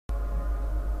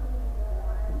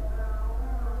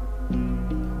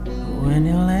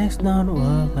legs don't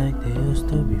work like they used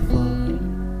to before,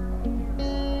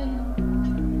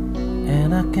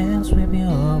 and I can't sweep you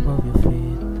off of your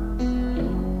feet.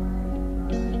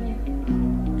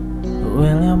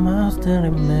 Will your mouth still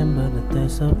remember the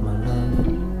taste of my love?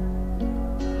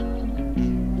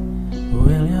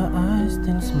 Will your eyes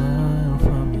still smile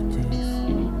from your cheeks?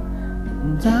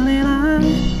 Darling, I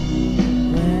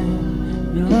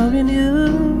will be loving you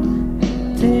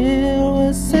till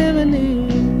we're 70.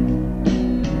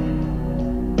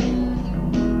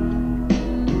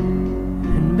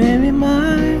 And baby, my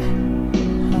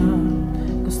heart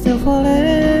could still fall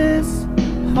less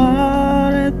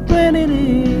hard at 20.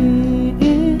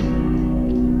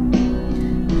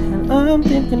 And I'm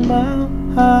thinking about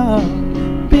how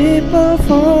people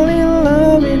fall in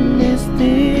love in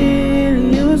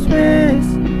mysterious ways.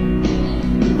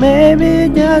 Maybe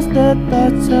just the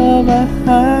touch of a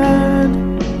hand.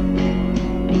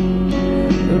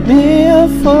 Maybe I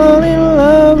fall in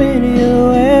love with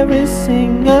you every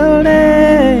single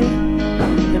day,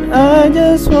 and I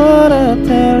just wanna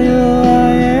tell you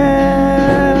I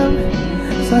am.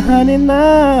 So honey,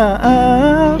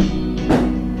 now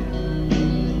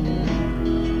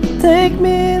take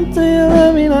me into your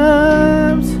loving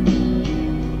arms.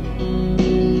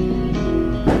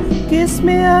 Kiss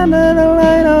me under the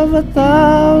light of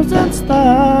 1,000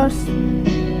 stars.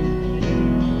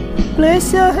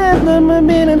 Place your hand on my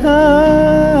beating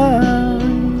heart.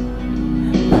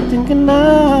 I'm thinking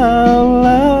out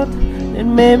loud that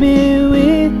maybe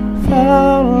we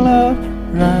found love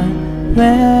right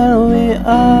where we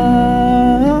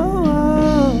are.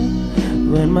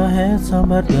 When my head's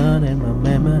somewhat gone and my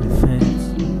memory fades,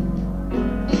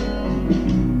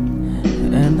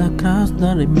 and the crowds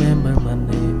don't remember my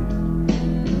name.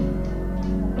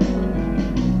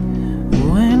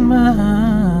 When my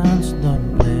hands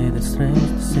don't play the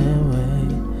strings the same way,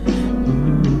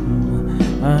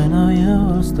 I know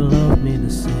you still love me the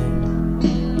same.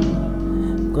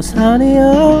 'Cause honey,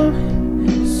 your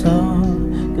soul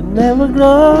could never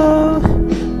grow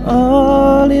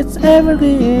all it's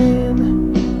evergreen.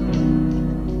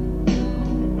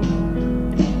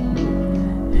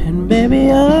 And baby,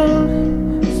 your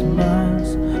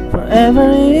smiles forever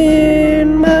in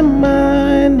my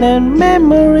mind and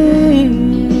memory.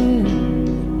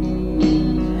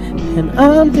 And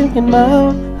I'm thinking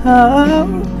about how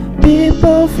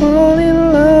people fall in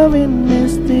love in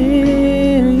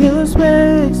mysterious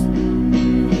ways.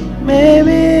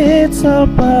 Maybe it's all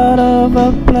part of a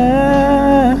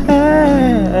plan.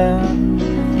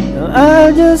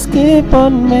 I'll just keep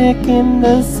on making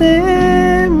the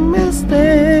same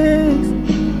mistakes,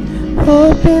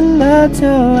 hoping that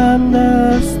you'll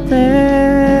understand.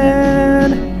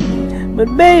 But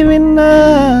baby,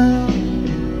 now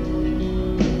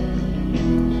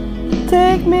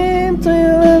take me into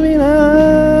your loving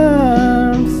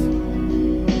arms.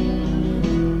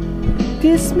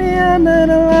 Kiss me under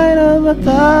the light of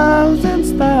 1,000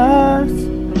 stars.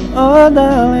 Oh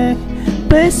darling,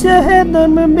 place your head on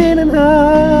my beating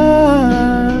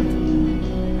heart.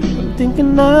 I'm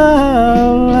thinking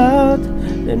out loud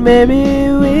that maybe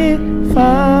we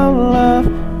found love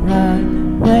right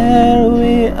where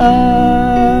we are.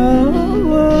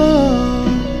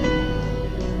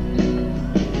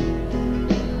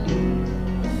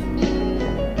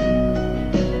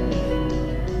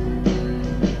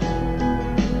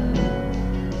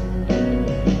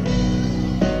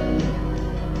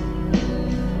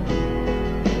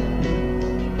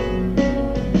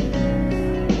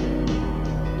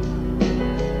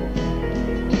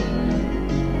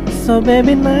 So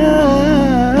baby,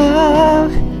 now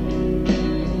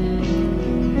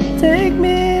take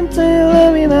me into your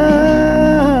loving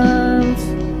arms.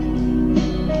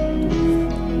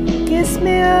 Kiss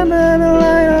me under the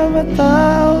light of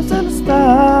 1,000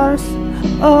 stars.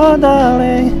 Oh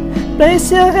darling, place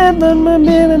your hand on my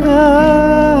beating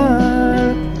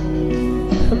heart.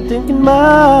 I'm thinking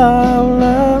about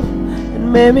love, and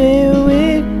maybe we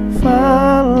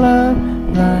found love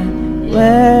right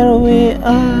where we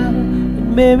are.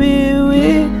 Maybe we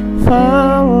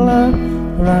found